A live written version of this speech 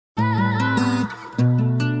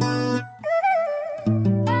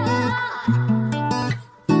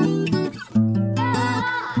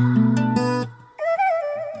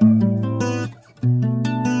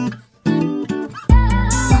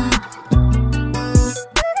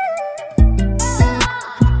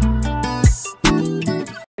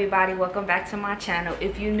everybody, welcome back to my channel.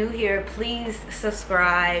 If you're new here, please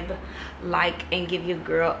subscribe, like, and give your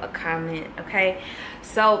girl a comment, okay?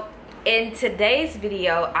 So in today's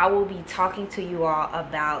video, I will be talking to you all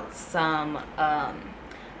about some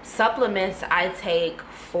supplements I take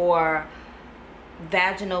for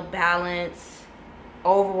vaginal balance,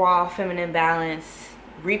 overall feminine balance,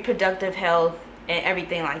 reproductive health, and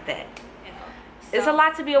everything like that. It's a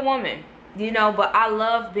lot to be a woman, you know, but I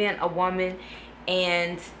love being a woman,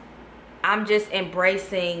 and I'm just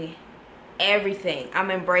embracing everything.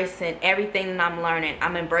 I'm embracing everything that I'm learning.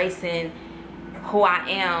 I'm embracing who I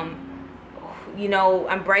am, you know,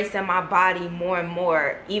 embracing my body more and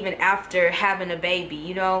more, even after having a baby,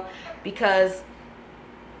 you know, because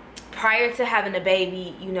prior to having a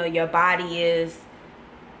baby, you know, your body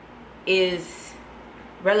is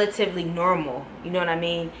relatively normal, you know what I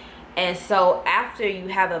mean? And so after you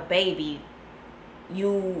have a baby,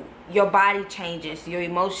 your body changes, your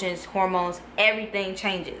emotions, hormones, everything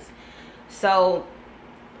changes. So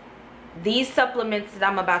these supplements that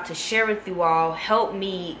I'm about to share with you all help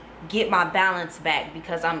me get my balance back,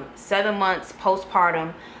 because I'm 7 months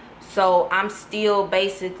postpartum, so I'm still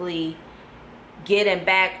basically getting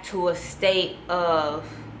back to a state of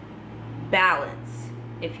balance,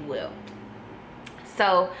 if you will.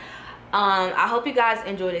 So I hope you guys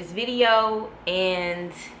enjoy this video,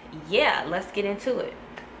 and yeah, let's get into it.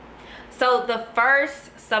 So the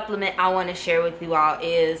first supplement I want to share with you all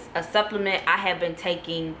is a supplement I have been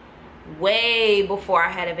taking way before I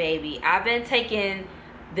had a baby. I've been taking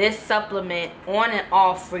this supplement on and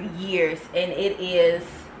off for years, and it is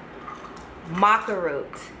maca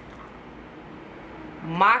root.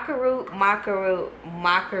 Maca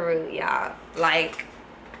root, y'all. Like,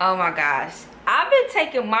 oh my gosh. I've been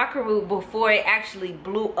taking maca root before it actually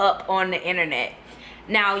blew up on the internet.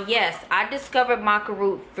 Now, yes, I discovered maca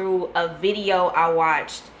root through a video I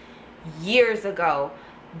watched years ago,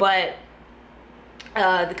 but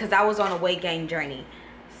because I was on a weight gain journey.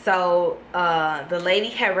 So the lady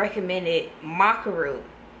had recommended maca root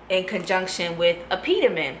in conjunction with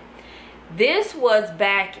epidamin. This was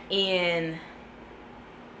back in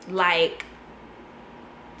like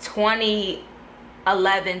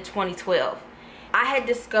 2011, 2012. I had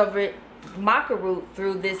discovered maca root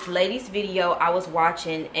through this lady's video I was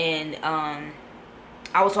watching, and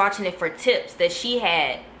I was watching it for tips that she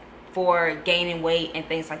had for gaining weight and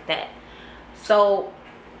things like that. So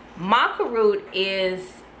maca root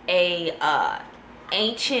is a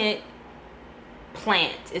ancient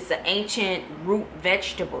plant. It's an ancient root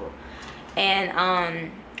vegetable,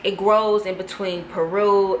 and it grows in between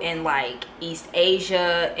Peru and like East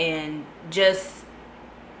Asia and just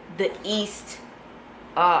the East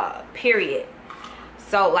period,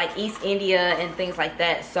 so like East India and things like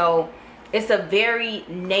that. So it's a very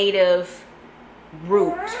native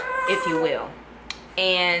root, if you will.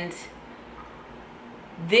 And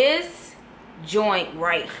this joint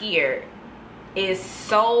right here is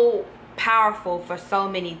so powerful for so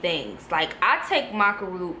many things. Like, I take maca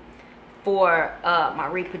root for my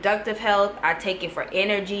reproductive health, I take it for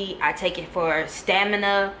energy, I take it for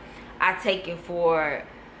stamina, I take it for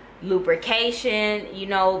lubrication, you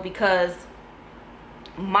know, because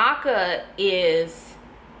maca is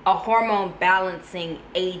a hormone balancing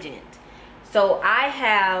agent. So I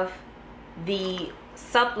have the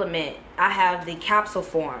supplement, I have the capsule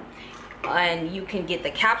form, and you can get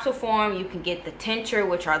the capsule form, you can get the tincture,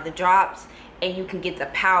 which are the drops, and you can get the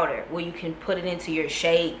powder where you can put it into your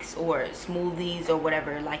shakes or smoothies or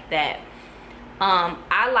whatever like that.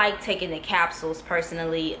 I like taking the capsules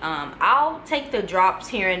personally. I'll take the drops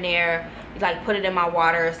here and there, like put it in my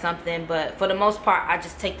water or something, but for the most part I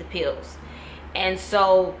just take the pills. And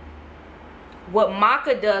so what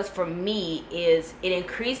maca does for me is it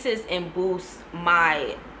increases and boosts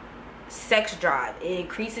my sex drive. It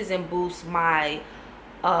increases and boosts my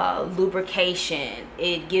lubrication.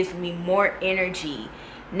 It gives me more energy.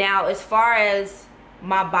 Now, as far as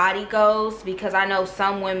my body goes, because I know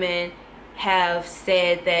some women have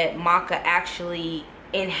said that maca actually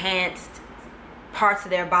enhanced parts of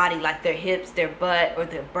their body, like their hips, their butt, or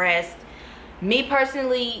their breast. Me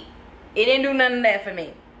personally, it didn't do none of that for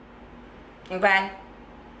me. Okay?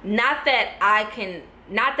 Not that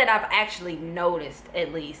I've actually noticed,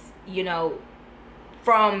 at least, you know,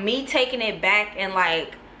 from me taking it back in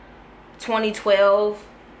like 2012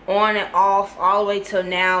 on and off all the way till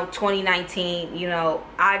now 2019, you know,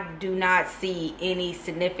 I do not see any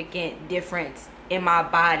significant difference in my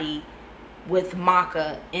body with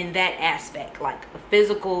maca in that aspect, like a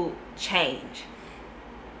physical change.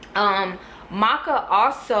 Maca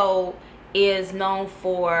also is known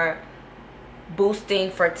for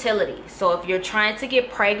boosting fertility. So if you're trying to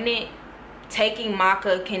get pregnant, taking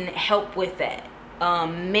maca can help with that.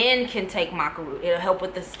 Men can take maca root. It'll help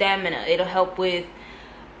with the stamina. It'll help with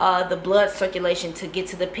the blood circulation to get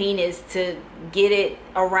to the penis, to get it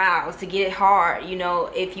aroused, to get it hard. You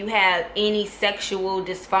know, if you have any sexual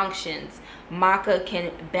dysfunctions, maca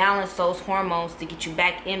can balance those hormones to get you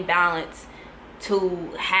back in balance,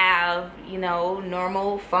 to have, you know,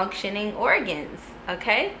 normal functioning organs.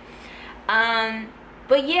 Okay.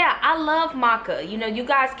 But yeah, I love maca. You know, you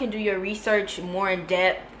guys can do your research more in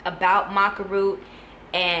depth about maca root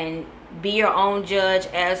and be your own judge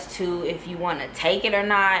as to if you want to take it or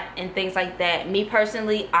not and things like that. Me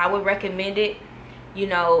personally, I would recommend it. You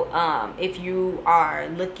know, if you are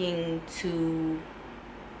looking to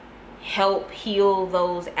help heal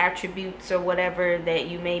those attributes or whatever that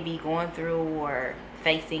you may be going through or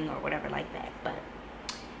facing or whatever like that. But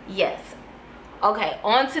yes. Okay,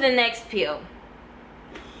 on to the next pill.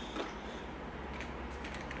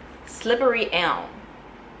 Slippery elm.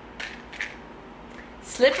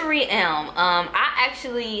 Slippery elm. I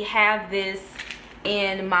actually have this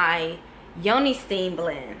in my yoni steam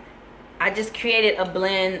blend. I just created a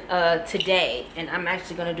blend today, and I'm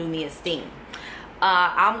actually gonna do me a steam.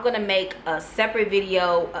 I'm gonna make a separate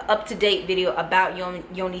video, a up-to-date video about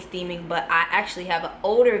yoni steaming, but I actually have an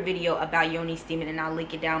older video about yoni steaming, and I'll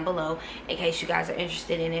link it down below in case you guys are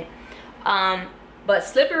interested in it. But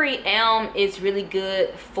slippery elm is really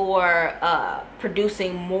good for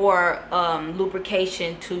producing more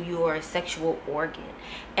lubrication to your sexual organ.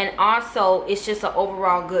 And also, it's just an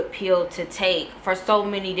overall good pill to take for so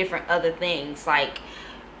many different other things, like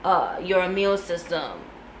your immune system,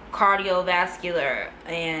 cardiovascular,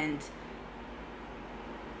 and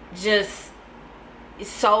just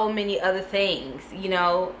so many other things, you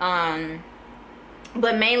know.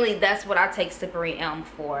 But mainly that's what I take slippery elm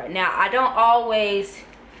for. Now, I don't always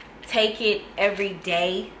take it every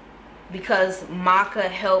day because maca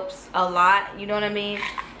helps a lot, you know what I mean?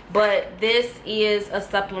 But this is a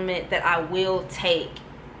supplement that I will take,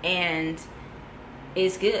 and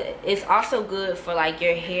it's good. It's also good for like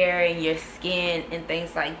your hair and your skin and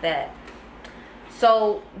things like that.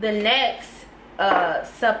 So the next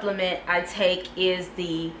supplement I take is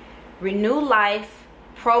the Renew Life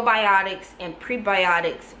Probiotics and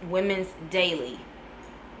Prebiotics Women's Daily,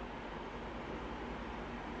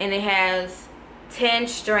 and it has 10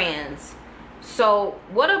 strands. So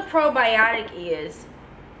what a probiotic is,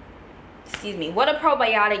 what a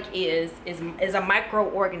probiotic is a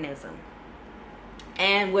microorganism.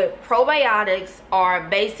 And what probiotics are,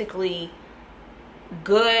 basically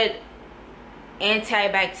good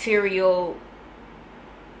antibacterial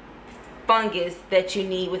fungus that you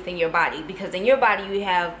need within your body, because in your body you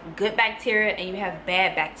have good bacteria and you have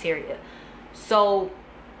bad bacteria. So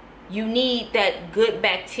you need that good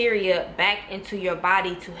bacteria back into your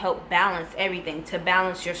body to help balance everything, to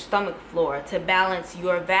balance your stomach flora, to balance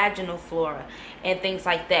your vaginal flora and things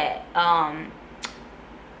like that.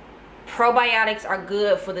 Probiotics are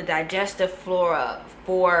good for the digestive flora,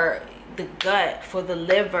 for the gut, for the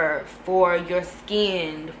liver, for your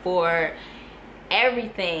skin, for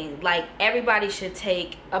everything. Like, everybody should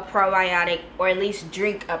take a probiotic, or at least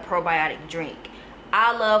drink a probiotic drink.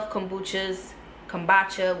 I love kombucha,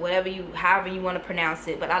 however you want to pronounce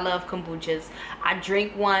it, but I love kombuchas. I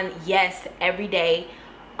drink one, yes, every day,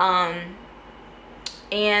 and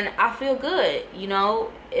I feel good. You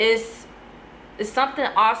know, it's something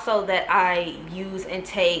also that I use and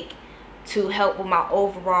take to help with my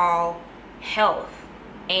overall health,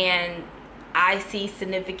 and I see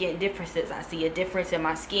significant differences. I see a difference in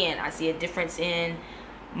my skin. I see a difference in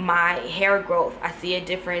my hair growth. I see a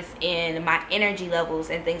difference in my energy levels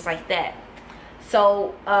and things like that.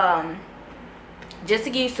 So just to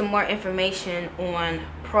give you some more information on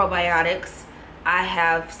probiotics, I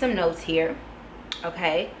have some notes here.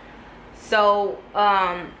 Okay, so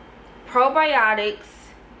probiotics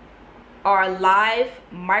are live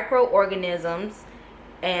microorganisms,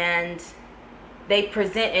 and they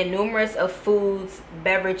present in numerous of foods,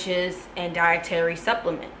 beverages, and dietary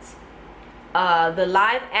supplements. The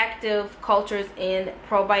live active cultures in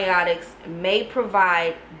probiotics may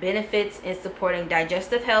provide benefits in supporting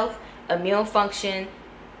digestive health, immune function,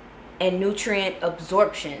 and nutrient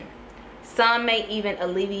absorption. Some may even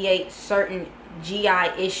alleviate certain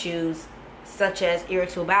GI issues such as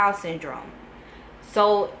irritable bowel syndrome.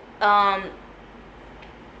 So I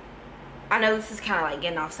know this is kind of like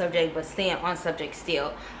getting off subject, but staying on subject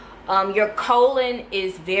still. Your colon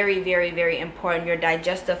is very, very, very important. Your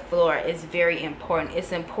digestive flora is very important.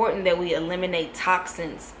 It's important that we eliminate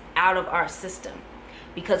toxins out of our system.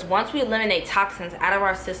 because once we eliminate toxins out of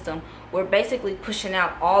our system, we're basically pushing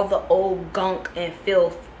out all the old gunk and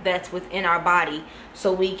filth that's within our body,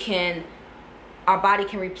 so our body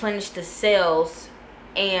can replenish the cells,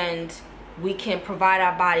 and we can provide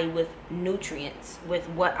our body with nutrients, with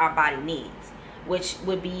what our body needs, which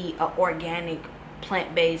would be an organic,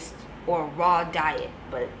 plant-based, or raw diet.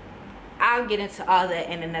 But I'll get into all that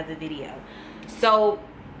in another video. So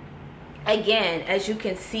again, as you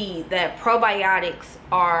can see, that probiotics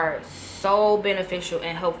are so beneficial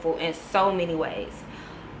and helpful in so many ways.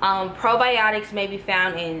 Probiotics may be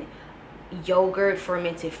found in yogurt,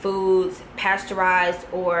 fermented foods, pasteurized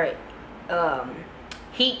or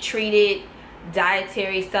heat treated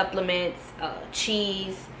dietary supplements,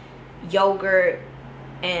 cheese, yogurt,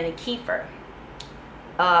 and kefir.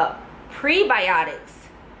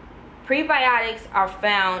 Prebiotics are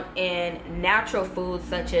found in natural foods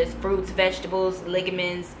such as fruits, vegetables,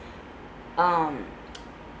 legumes,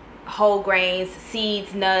 whole grains,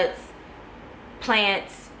 seeds, nuts,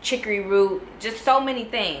 plants, chicory root, just so many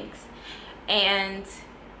things. And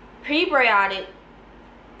prebiotics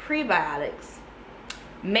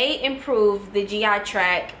may improve the GI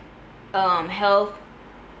tract health,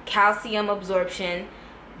 calcium absorption,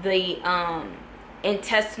 the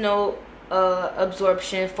intestinal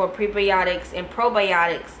absorption for prebiotics and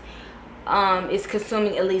probiotics is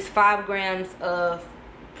consuming at least 5 grams of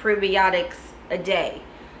prebiotics a day.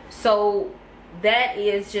 So that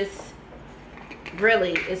is just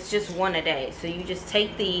really, it's just one a day. So you just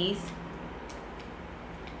take these,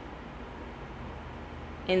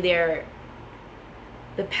 and the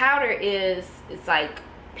powder it's like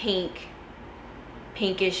pinkish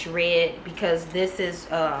red, because this is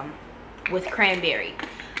with cranberry.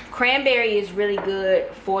 Cranberry is really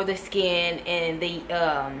good for the skin and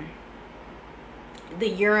the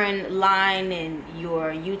urine line and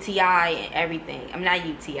your UTI and everything. I'm not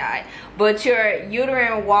UTI, but your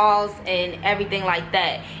uterine walls and everything like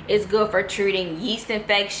that. It's good for treating yeast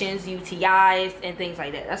infections, UTIs, and things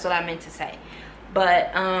like that. That's what I meant to say.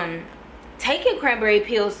 But taking cranberry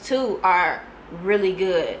pills too are really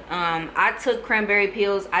good. I took cranberry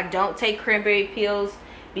pills. I don't take cranberry pills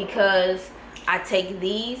because I take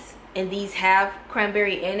these, and these have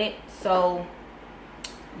cranberry in it. So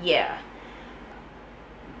yeah,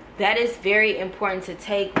 that is very important to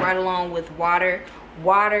take right along with water.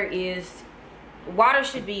 Water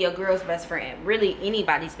should be a girl's best friend, really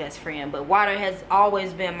anybody's best friend, but water has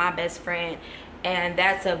always been my best friend, and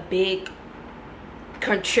that's a big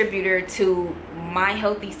contributor to my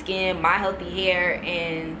healthy skin, my healthy hair,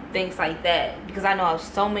 and things like that. Because I know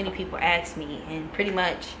so many people ask me, and pretty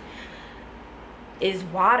much is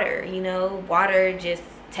water, you know, water, just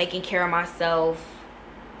taking care of myself,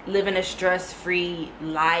 living a stress-free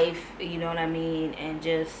life, you know what I mean, and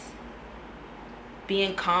just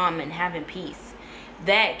being calm and having peace.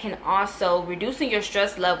 That can also, reducing your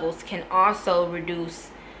stress levels can also reduce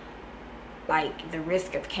like the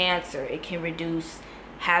risk of cancer. It can reduce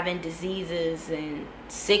having diseases and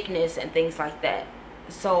sickness and things like that.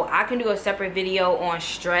 So I can do a separate video on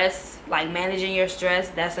stress, like managing your stress.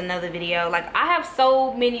 That's another video. Like, I have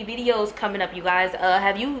so many videos coming up, you guys.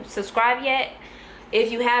 Have you subscribed yet?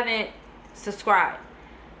 If you haven't, subscribe.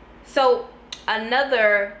 So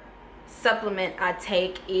another supplement I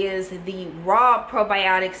take is the raw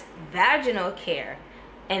probiotics vaginal care,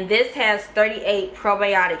 and this has 38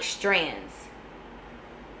 probiotic strands.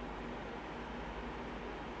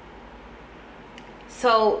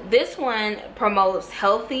 So this one promotes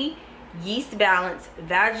healthy yeast balance,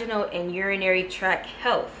 vaginal and urinary tract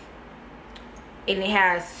health, and it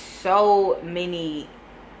has so many,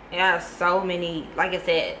 like I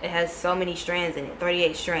said, it has so many strands in it,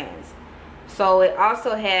 38 strands. So it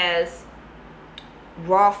also has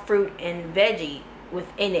raw fruit and veggie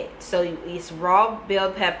within it. So it's raw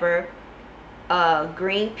bell pepper,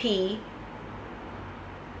 green pea,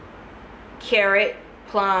 carrot,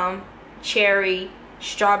 plum, cherry,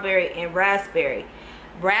 strawberry, and raspberry.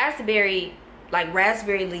 Raspberry, like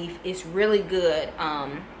raspberry leaf, is really good.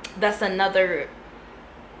 That's another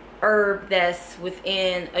herb that's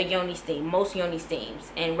within a yoni steam, most yoni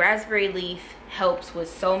steams, and raspberry leaf helps with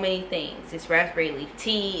so many things. It's raspberry leaf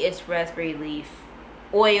tea, it's raspberry leaf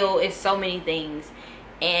oil, it's so many things.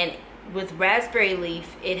 And with raspberry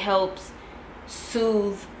leaf, it helps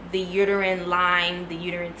soothe the uterine line, the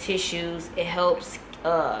uterine tissues. It helps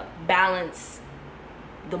balance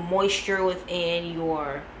the moisture within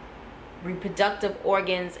your reproductive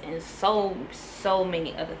organs, and so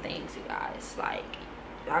many other things, you guys. Like,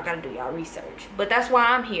 y'all gotta do y'all research, but that's why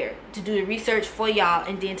I'm here, to do the research for y'all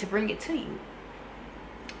and then to bring it to you.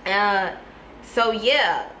 So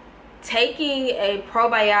yeah, taking a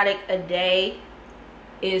probiotic a day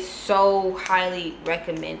is so highly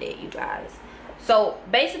recommended, you guys. So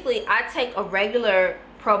basically, I take a regular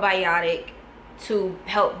probiotic to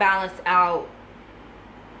help balance out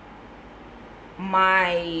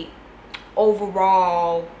my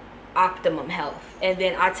overall optimum health, and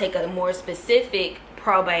then I take a more specific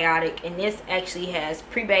probiotic, and this actually has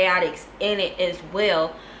prebiotics in it as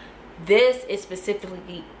well. This is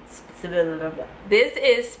specifically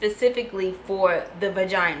for the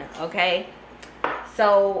vagina, okay?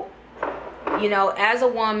 So, you know, as a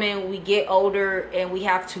woman, we get older and we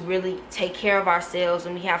have to really take care of ourselves,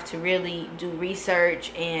 and we have to really do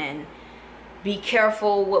research and be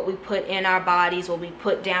careful what we put in our bodies, what we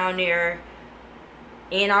put down there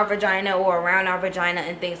in our vagina or around our vagina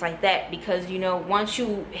and things like that, because, you know, once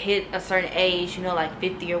you hit a certain age, you know, like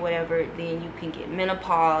 50 or whatever, then you can get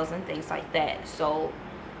menopause and things like that. So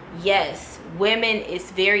yes, women,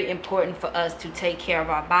 it's very important for us to take care of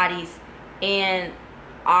our bodies and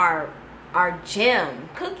our gym.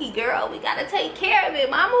 Cookie girl, we gotta take care of it,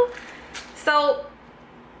 mama. So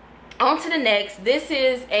on to the next. This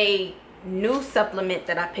is a new supplement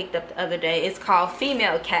that I picked up the other day. It's called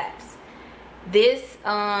Female Caps. This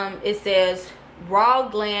it says raw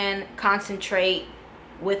gland concentrate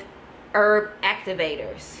with herb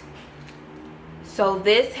activators. So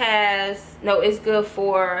this has, no, it's good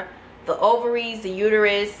for the ovaries, the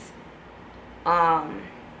uterus,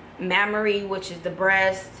 mammary, which is the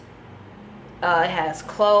breast. It has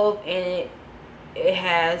clove in it. It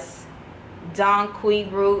has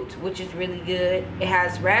donquey root, which is really good. It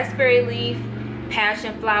has raspberry leaf,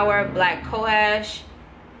 passion flower, black cohosh,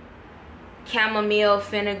 chamomile,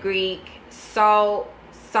 fenugreek, saw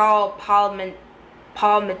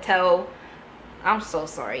palmetto. I'm so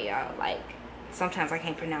sorry, y'all. Like, sometimes I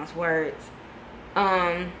can't pronounce words.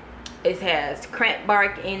 It has cramp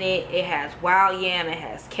bark in it. It has wild yam. It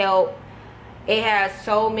has kelp. It has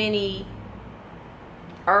so many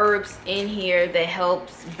herbs in here that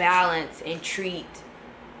helps balance and treat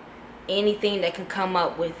anything that can come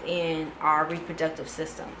up within our reproductive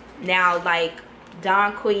system. Now, like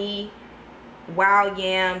donquey, wild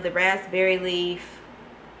yam, the raspberry leaf,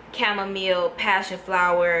 chamomile, passion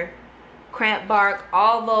flower, cramp bark,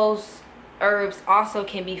 all those herbs also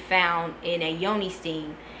can be found in a yoni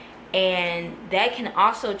steam, and that can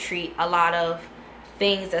also treat a lot of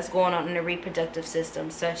things that's going on in the reproductive system,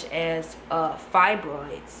 such as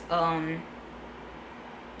fibroids,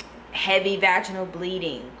 heavy vaginal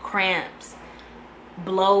bleeding, cramps,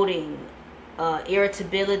 bloating,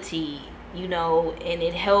 irritability, you know, and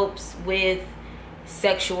it helps with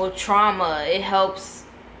sexual trauma. It helps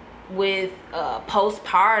with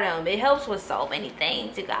postpartum. It helps with so many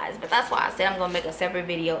things, you guys. But that's why I said I'm gonna make a separate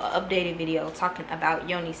video, an updated video talking about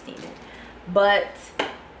yoni steaming. But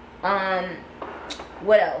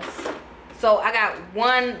what else? So I got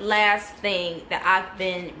one last thing that I've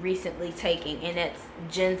been recently taking, and that's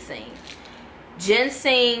ginseng.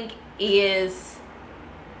 Ginseng is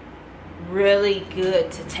really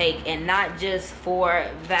good to take, and not just for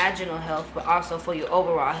vaginal health, but also for your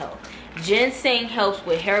overall health. Ginseng helps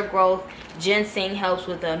with hair growth. Ginseng helps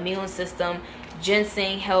with the immune system.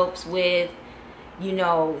 Ginseng helps with, you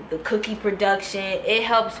know, the cookie production. It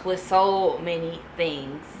helps with so many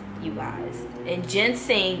things, you guys. And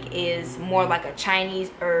ginseng is more like a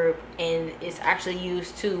Chinese herb, and it's actually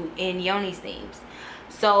used too in yoni steams.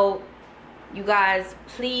 So you guys,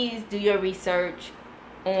 please do your research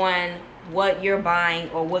on what you're buying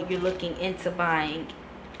or what you're looking into buying,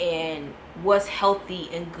 and what's healthy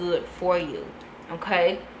and good for you,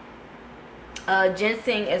 okay?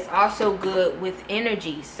 Ginseng is also good with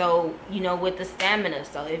energy, so, you know, with the stamina.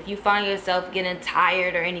 So if you find yourself getting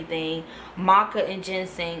tired or anything, maca and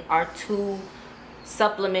ginseng are two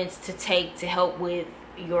supplements to take to help with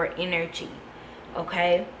your energy,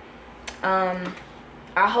 okay? I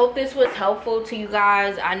hope this was helpful to you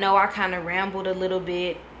guys. I know I kind of rambled a little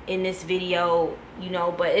bit in this video, you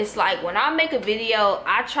know, but it's like when I make a video,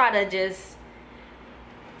 I try to just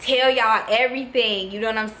tell y'all everything, you know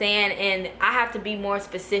what I'm saying? And I have to be more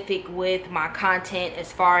specific with my content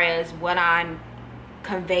as far as what I'm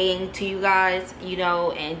conveying to you guys, you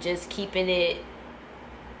know, and just keeping it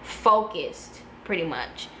focused pretty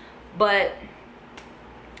much. But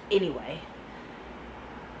anyway,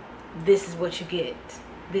 this is what you get.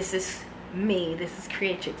 This is me. This is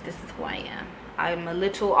Creatrix. This is who I am. I'm a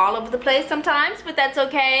little all over the place sometimes, but that's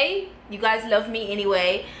okay. You guys love me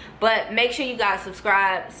anyway. But make sure you guys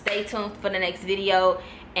subscribe. Stay tuned for the next video,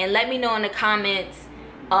 and let me know in the comments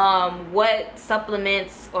what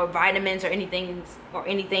supplements or vitamins or anything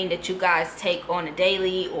that you guys take on a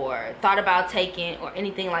daily or thought about taking or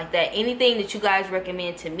anything like that. Anything that you guys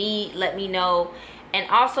recommend to me, let me know. And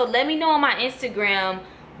also let me know on my Instagram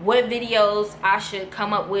what videos I should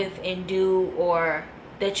come up with and do, or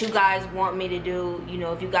that you guys want me to do. You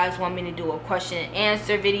know, if you guys want me to do a question and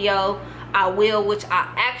answer video, I will, which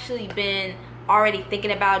I actually been already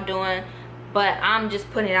thinking about doing, but I'm just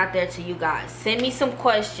putting it out there to you guys. Send me some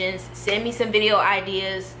questions, send me some video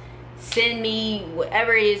ideas, send me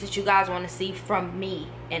whatever it is that you guys want to see from me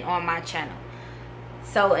and on my channel.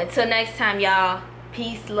 So until next time, y'all,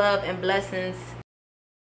 peace, love, and blessings.